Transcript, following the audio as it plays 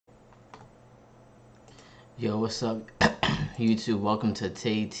Yo, what's up, YouTube? Welcome to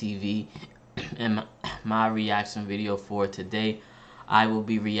Tay TV and my reaction video for today. I will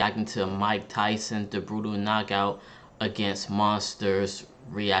be reacting to Mike Tyson, the brutal knockout against Monsters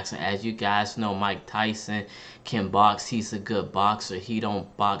reaction. As you guys know, Mike Tyson can box. He's a good boxer. He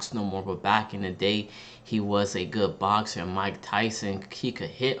don't box no more, but back in the day, he was a good boxer. Mike Tyson, he could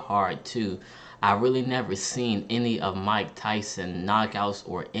hit hard too. I really never seen any of Mike Tyson knockouts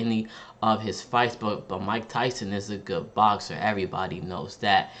or any of his fights, but Mike Tyson is a good boxer. Everybody knows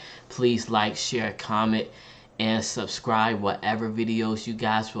that. Please like, share, comment, and subscribe. Whatever videos you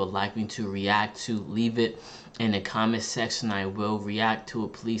guys would like me to react to, leave it in the comment section. I will react to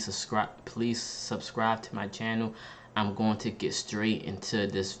it. Please subscribe to my channel. I'm going to get straight into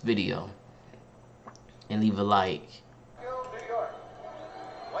this video and leave a like.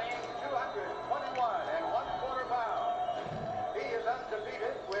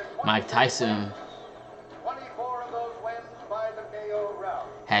 Mike Tyson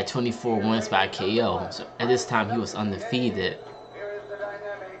had 24 wins by KO. So at this time, he was undefeated. Here is the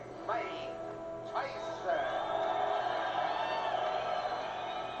dynamic Mike Tyson.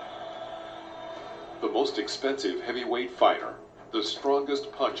 The most expensive heavyweight fighter, the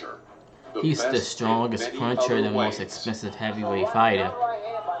strongest puncher. He's the strongest puncher, the most expensive heavyweight fighter.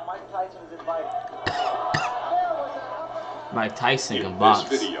 Mike Tyson can box. In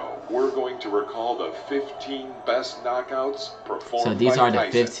this video, we're going to recall the 15 best knockouts performed by Tyson. So these are the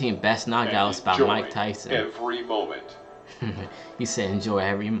 15 best knockouts by Mike Tyson. Every moment. He said enjoy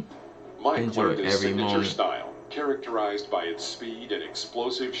every Mike learned his signature style, characterized by its speed and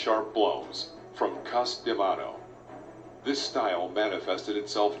explosive sharp blows, from Cus de Mano. This style manifested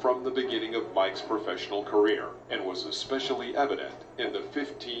itself from the beginning of Mike's professional career and was especially evident in the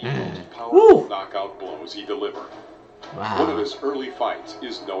 15 most powerful knockout blows he delivered. Wow. One of his early fights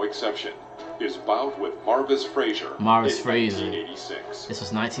is no exception. His bout with Marvis Frazier in 1986. This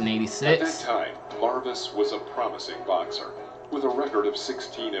was 1986. At that time, Marvis was a promising boxer with a record of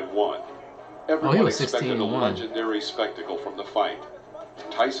 16-1. Everyone expected a legendary spectacle from the fight.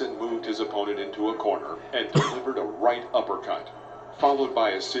 Tyson moved his opponent into a corner and delivered a right uppercut, followed by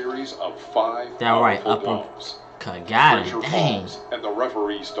a series of 5 powerful blows. Frazier falls, and the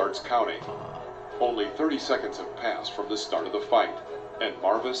referee starts counting. Only 30 seconds have passed from the start of the fight, and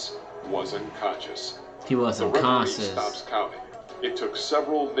Marvis was unconscious. He was unconscious. The referee stops counting. It took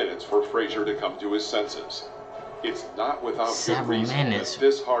several minutes for Frazier to come to his senses. It's not without good reason that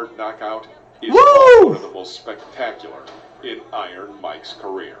this hard knockout is one of the most spectacular in Iron Mike's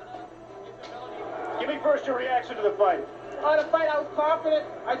career. Give me first your reaction to the fight. The fight, I was confident.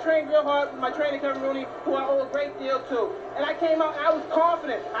 I trained real hard with my trainer, Kevin Rooney, who I owe a great deal to. And I came out and I was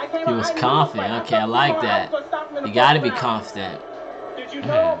confident. He was confident. Okay, I like that. You got to be confident. Did you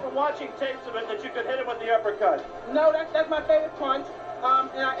know from watching tapes of it that you could hit him with the uppercut? No, that's my favorite punch.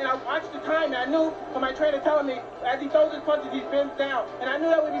 And I watched the time, and I knew from my trainer telling me, as he throws his punches, he bends down. And I knew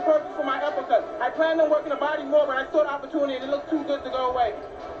that would be perfect for my uppercut. I planned on working the body more, but I saw the opportunity, and it looked too good to go away.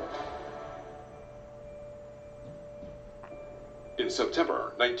 In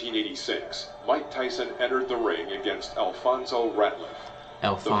September 1986, Mike Tyson entered the ring against Alfonso Ratliff.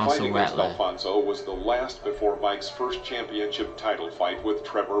 The fight against Alfonso was the last before Mike's first championship title fight with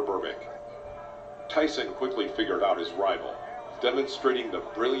Trevor Berbick. Tyson quickly figured out his rival, demonstrating the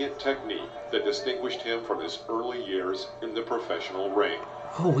brilliant technique that distinguished him from his early years in the professional ring.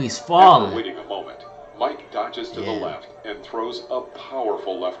 Oh, he's falling. After waiting a moment, Mike dodges to the left and throws a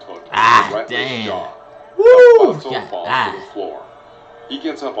powerful left hook to Ratliff's jaw. Alfonso falls to the floor. He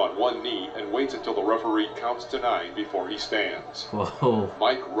gets up on one knee and waits until the referee counts to 9 before he stands. Whoa.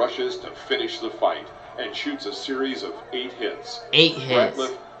 Mike rushes to finish the fight and shoots a series of 8 hits. 8 hits.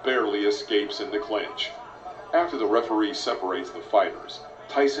 Ratliff barely escapes in the clinch. After the referee separates the fighters,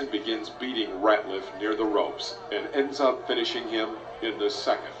 Tyson begins beating Ratliff near the ropes and ends up finishing him in the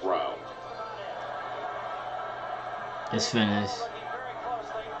 2nd round. It's finished.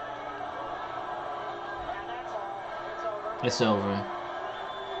 It's over.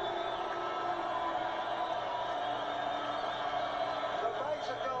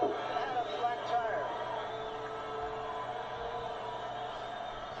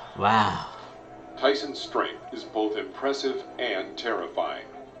 Wow. Tyson's strength is both impressive and terrifying.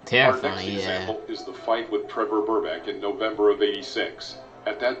 Terrifying, Our next example is the fight with Trevor Berbick in November of '86.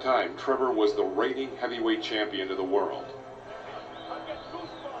 At that time, Trevor was the reigning heavyweight champion of the world.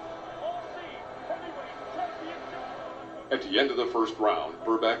 At the end of the 1st round,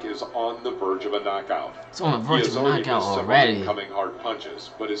 Berbick is on the verge of a knockout. It's on the verge of a knockout already. He has already coming hard punches,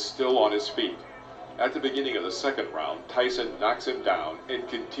 but is still on his feet. At the beginning of the 2nd round, Tyson knocks him down and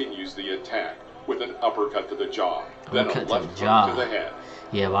continues the attack, with an uppercut to the jaw, then a left hook to the head.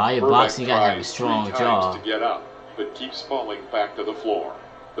 Yeah, while you're boxing, you gotta have a strong jaw. To get up, but keeps falling back to the floor.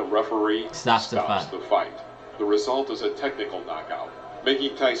 The referee stops the fight. The result is a technical knockout,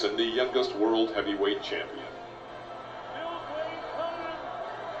 making Tyson the youngest world heavyweight champion.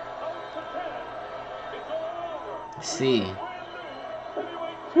 See.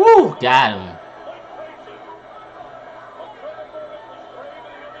 Woo! Got him.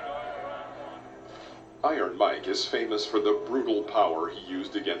 Iron Mike is famous for the brutal power he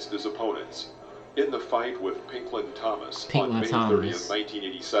used against his opponents. In the fight with Pinklon Thomas on May 30th,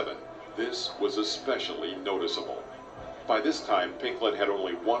 1987, this was especially noticeable. By this time, Pinklon had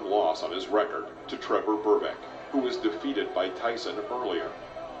only one loss on his record, to Trevor Berbick, who was defeated by Tyson earlier.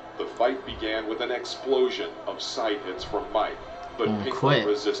 The fight began with an explosion of side hits from Mike, but Pinklon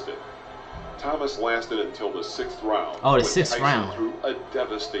resisted. Thomas lasted until the 6th round. Oh, the 6th round. Threw a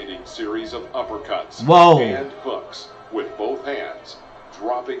devastating series of uppercuts and hooks with both hands,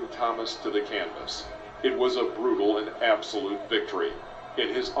 dropping Thomas to the canvas. It was a brutal and absolute victory. In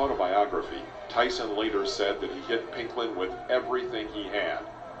his autobiography, Tyson later said that he hit Pinklon with everything he had,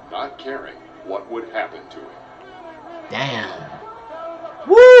 not caring what would happen to him. Damn.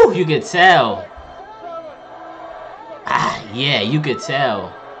 Woo! You could tell. Ah, yeah, you could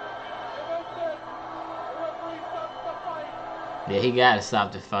tell. Yeah, he gotta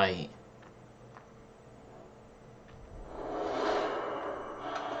stop the fight.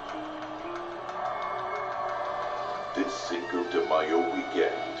 This Cinco de Mayo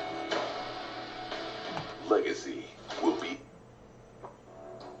weekend, legacy will be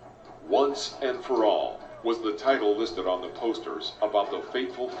Once and for All was the title listed on the posters about the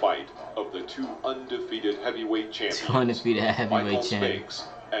fateful fight of the two undefeated heavyweight champions, Michael Spinks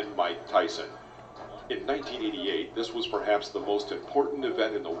and Mike Tyson. In 1988, this was perhaps the most important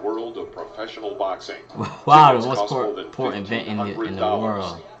event in the world of professional boxing. Wow, the most important event in the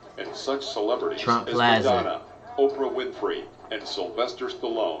world. And such celebrities as Madonna, Oprah Winfrey, and Sylvester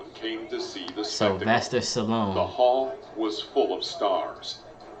Stallone came to see the spectacle. The hall was full of stars.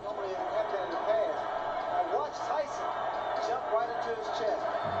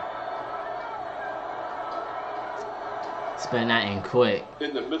 Spin that in quick.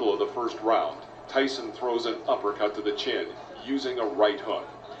 In the middle of the first round, Tyson throws an uppercut to the chin using a right hook.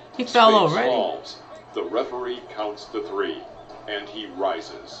 He fell already. Falls. The referee counts to 3, and he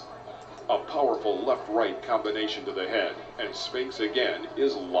rises. A powerful left-right combination to the head, and Spinks again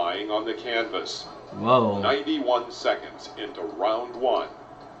is lying on the canvas. Whoa. 91 seconds into round 1,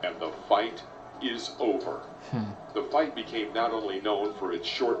 and the fight is over. The fight became not only known for its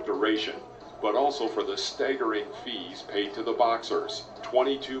short duration, but also for the staggering fees paid to the boxers,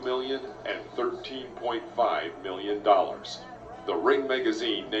 $22 million and $13.5 million. The Ring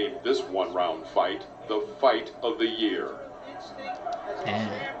magazine named this one-round fight the Fight of the Year.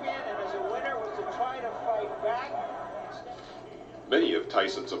 Many of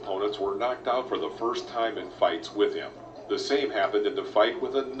Tyson's opponents were knocked out for the first time in fights with him. The same happened in the fight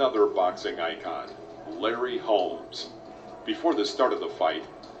with another boxing icon, Larry Holmes. Before the start of the fight,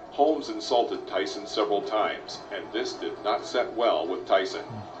 Holmes insulted Tyson several times, and this did not set well with Tyson.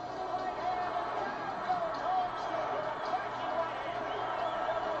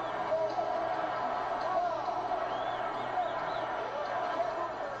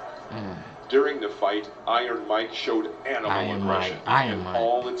 During the fight, Iron Mike showed animal aggression in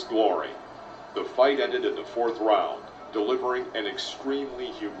all its glory. The fight ended in the 4th round, delivering an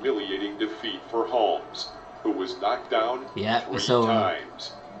extremely humiliating defeat for Holmes, who was knocked down 3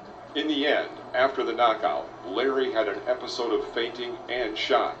 times. In the end, after the knockout, Larry had an episode of fainting and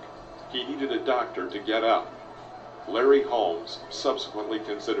shock. He needed a doctor to get up. Larry Holmes subsequently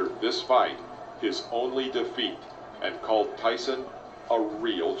considered this fight his only defeat and called Tyson a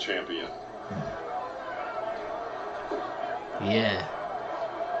real champion. Yeah.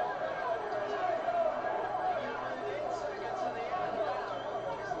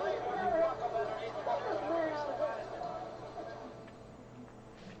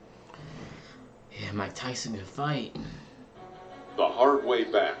 Mike Tyson can fight. The Hard Way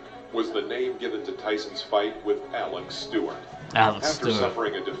Back was the name given to Tyson's fight with Alex Stewart. After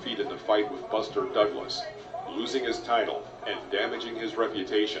suffering a defeat in the fight with Buster Douglas, losing his title, and damaging his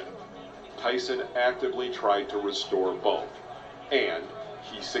reputation, Tyson actively tried to restore both, and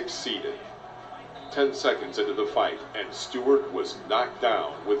he succeeded. 10 seconds into the fight, and Stewart was knocked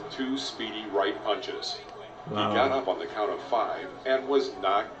down with 2 speedy right punches. Wow. He got up on the count of 5 and was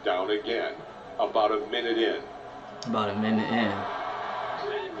knocked down again. About a minute in. That was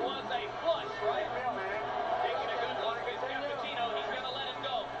a flush, right? Taking a good look at Cappuccino. He's going to let him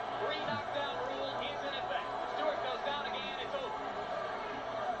go. 3 knockdown rule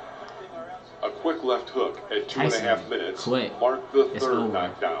quick left hook at 2.5 minutes marked the third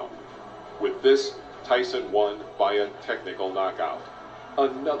knockdown. With this, Tyson won by a technical knockout.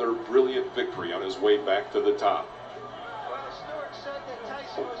 Another brilliant victory on his way back to the top. Well, Stewart said that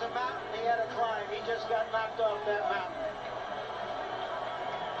Tyson was a mountain he had to climb. He just got knocked off that mountain.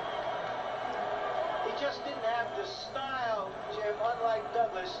 He just didn't have the style, Jim, unlike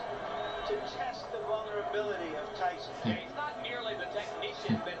Douglas, to test the vulnerability of Tyson. Yeah, he's not nearly the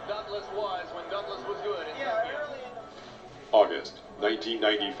technician that Douglas was when Douglas was good. Early in the... August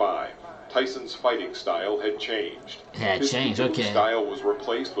 1995. Tyson's fighting style had changed. His style was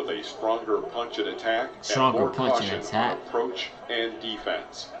replaced with a stronger punch and attack and more caution on approach and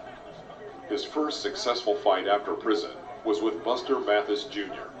defense. His first successful fight after prison was with Buster Mathis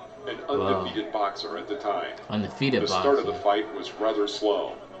Jr., an undefeated boxer at the time. The start of the fight was rather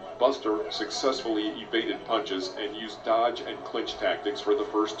slow. Buster successfully evaded punches and used dodge and clinch tactics for the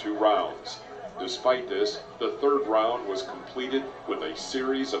first 2 rounds. Despite this, the third round was completed with a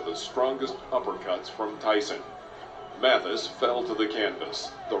series of the strongest uppercuts from Tyson. Mathis fell to the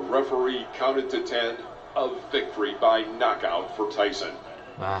canvas. The referee counted to 10, a victory by knockout for Tyson.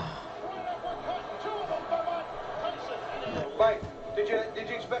 Wow. Mike, did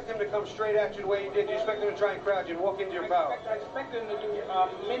you expect him to come straight at you the way he did? Did you expect him to try and crowd you and walk into your power? I expect him to do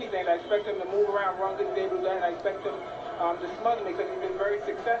many things. I expect him to move around, run good, able to do that, and I expect him to smother me because he's been very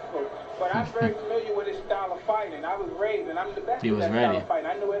successful. But I'm very familiar with his style of fighting. I was raised, and I'm the best at that style of fighting.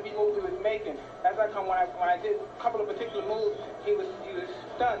 I knew every move he was making. As I come, when I did a couple of particular moves, he was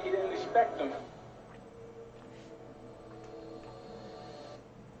stunned. He didn't expect them.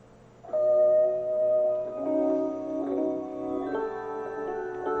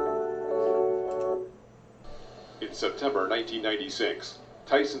 In September 1996,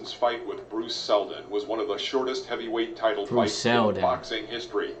 Tyson's fight with Bruce Seldon was one of the shortest heavyweight title fights in boxing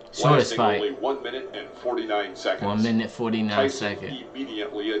history, lasting only 1 minute and 49 seconds. 1 minute 49 seconds. Tyson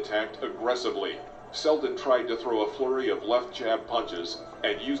immediately attacked aggressively. Seldon tried to throw a flurry of left jab punches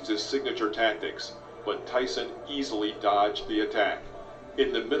and used his signature tactics, but Tyson easily dodged the attack.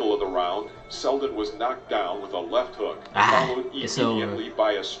 In the middle of the round, Seldon was knocked down with a left hook, followed immediately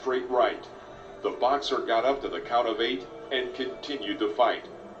by a straight right. The boxer got up to the count of 8 and continued to fight,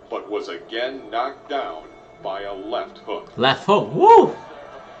 but was again knocked down by a left hook. Left hook, woo!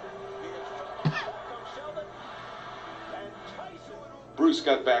 Bruce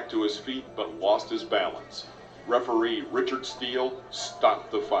got back to his feet but lost his balance. Referee Richard Steele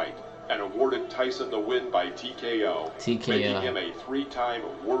stopped the fight and awarded Tyson the win by TKO, making him a 3-time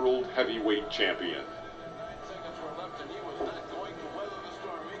world heavyweight champion.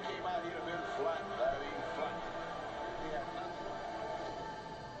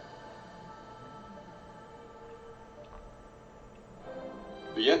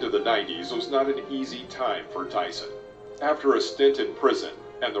 The end of the 90s was not an easy time for Tyson. After a stint in prison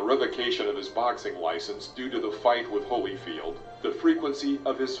and the revocation of his boxing license due to the fight with Holyfield, the frequency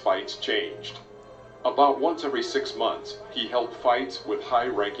of his fights changed. About once every 6 months, he held fights with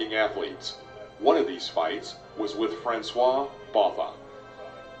high-ranking athletes. One of these fights was with Francois Botha.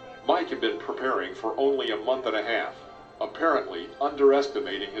 Mike had been preparing for only a month and a half, apparently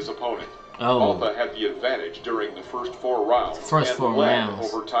underestimating his opponent. Botha had the advantage during the first 4 rounds and led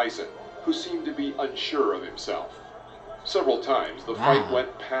over Tyson, who seemed to be unsure of himself. Several times the fight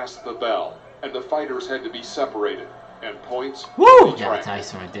went past the bell, and the fighters had to be separated, and points got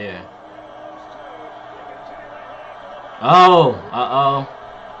Tyson right there. Oh,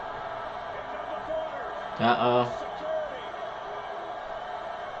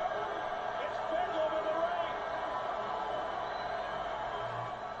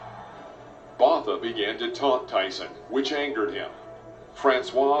 Botha began to taunt Tyson, which angered him.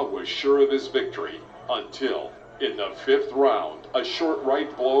 Francois was sure of his victory until, in the 5th round, a short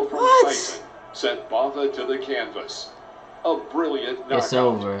right blow from Tyson sent Botha to the canvas. A brilliant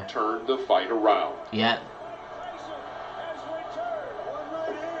knockout turned the fight around. Yep.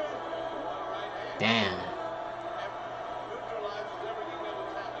 Damn.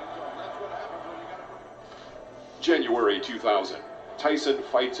 January 2000, Tyson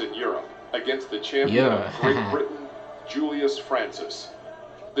fights in Europe against the champion of Great Britain, Julius Francis.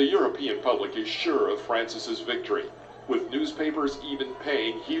 The European public is sure of Francis's victory, with newspapers even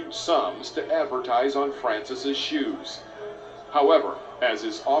paying huge sums to advertise on Francis's shoes. However, as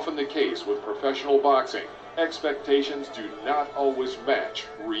is often the case with professional boxing, expectations do not always match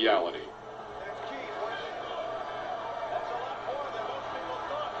reality.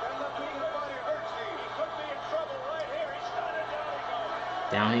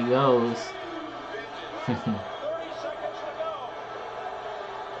 Down he goes.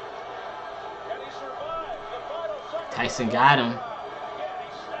 Tyson got him.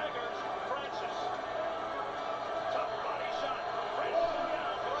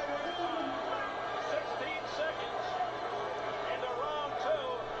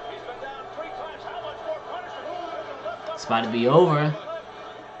 It's about to be over.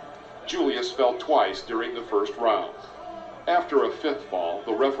 Julius fell twice during the first round. After a fifth fall,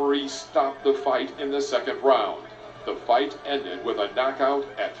 the referee stopped the fight in the second round. The fight ended with a knockout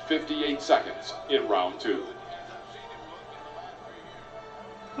at 58 seconds in round 2.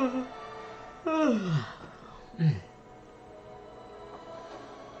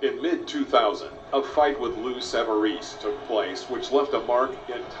 In mid-2000, a fight with Lou Savarese took place, which left a mark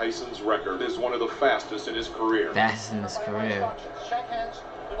in Tyson's record as one of the fastest in his career. Fastest in his career. Shake hands.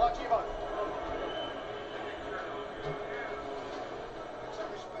 Good luck to you both.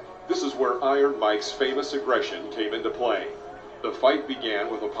 This is where Iron Mike's famous aggression came into play. The fight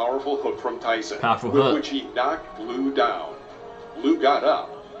began with a powerful hook from Tyson, with which he knocked Lou down. Lou got up,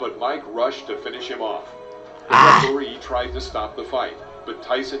 but Mike rushed to finish him off. The referee tried to stop the fight, but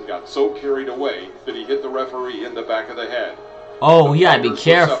Tyson got so carried away that he hit the referee in the back of the head. Oh, you gotta be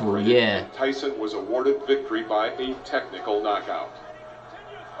careful, yeah. Tyson was awarded victory by a technical knockout.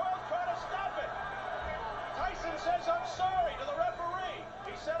 Tyson says I'm sorry to the referee.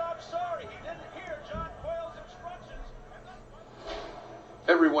 He said I'm sorry. He didn't hear John Coyle's instructions.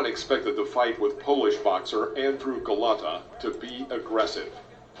 Everyone expected the fight with Polish boxer Andrew Golota to be aggressive,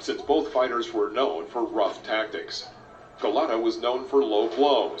 since both fighters were known for rough tactics. Golota was known for low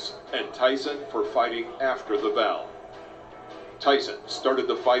blows, and Tyson for fighting after the bell. Tyson started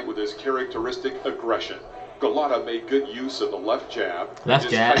the fight with his characteristic aggression. Golota made good use of the left jab,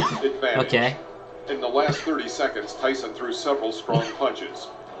 left jab. Advantage. Okay. In the last 30 seconds, Tyson threw several strong punches,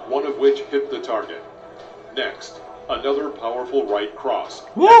 one of which hit the target. Next, another powerful right cross.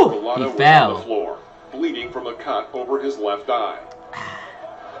 Woo! Golota He fell on the floor, bleeding from a cut over his left eye.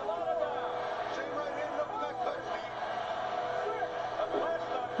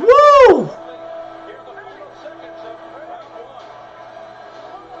 Woo!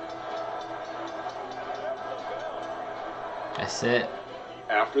 That's it.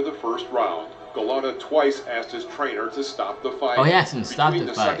 After the first round, Golota twice asked his trainer to stop the fight. Oh, he asked him to stop the fight. Between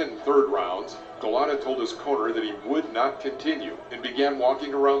the second and third rounds, Golota told his corner that he would not continue and began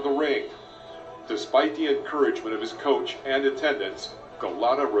walking around the ring. Despite the encouragement of his coach and attendants,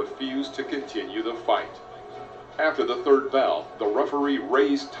 Golota refused to continue the fight. After the third bell, the referee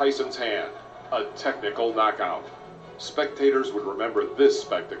raised Tyson's hand, a technical knockout. Spectators would remember this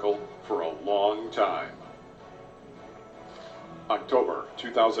spectacle for a long time. October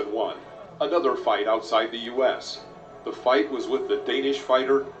 2001, another fight outside the U.S. The fight was with the Danish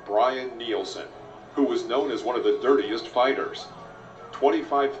fighter Brian Nielsen, who was known as one of the dirtiest fighters.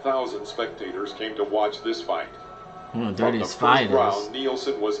 25,000 spectators came to watch this fight. One of the From dirtiest the first fighters. round,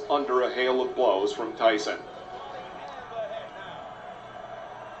 Nielsen was under a hail of blows from Tyson.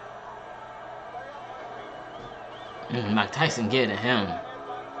 Mike Tyson getting him.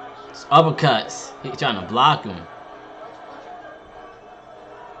 It's uppercuts. He's trying to block him.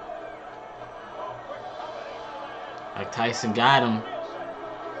 Mike Tyson got him.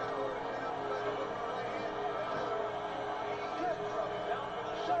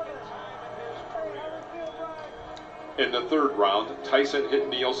 In the third round, Tyson hit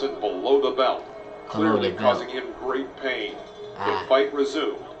Nielsen below the belt, clearly causing him great pain. The fight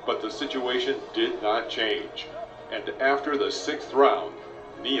resumed, but the situation did not change. And after the sixth round,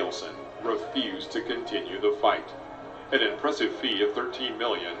 Nielsen refused to continue the fight. An impressive fee of $13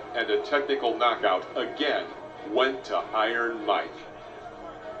 million and a technical knockout again went to Iron Mike.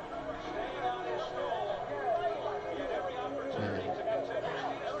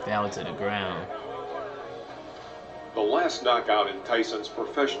 Fell to the ground. The last knockout in Tyson's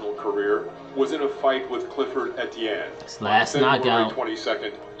professional career was in a fight with Clifford Etienne. Last knockout. February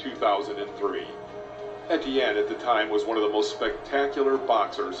 22nd, 2003. Etienne at the time was one of the most spectacular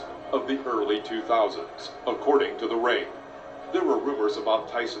boxers of the early 2000s, according to The Ring. There were rumors about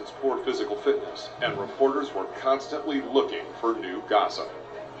Tyson's poor physical fitness, and reporters were constantly looking for new gossip.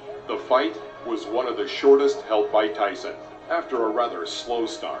 The fight was one of the shortest held by Tyson. After a rather slow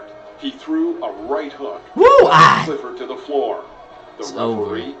start, he threw a right hook, Clifford to the floor. The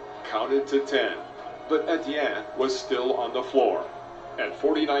referee counted to 10, but Etienne was still on the floor. At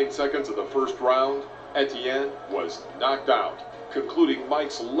 49 seconds of the first round, Etienne was knocked out, concluding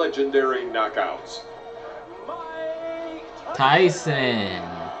Mike's legendary knockouts. Tyson.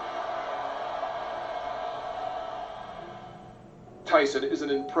 Tyson is an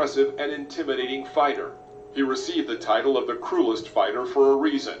impressive and intimidating fighter. He received the title of the cruelest fighter for a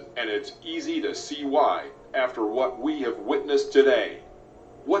reason, and it's easy to see why after what we have witnessed today.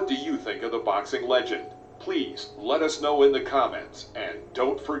 What do you think of the boxing legend? Please let us know in the comments, and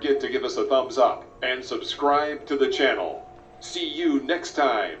don't forget to give us a thumbs up and subscribe to the channel. See you next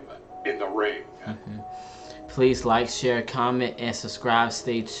time in the ring. Please like, share, comment, and subscribe.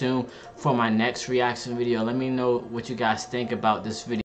 Stay tuned for my next reaction video. Let me know what you guys think about this video.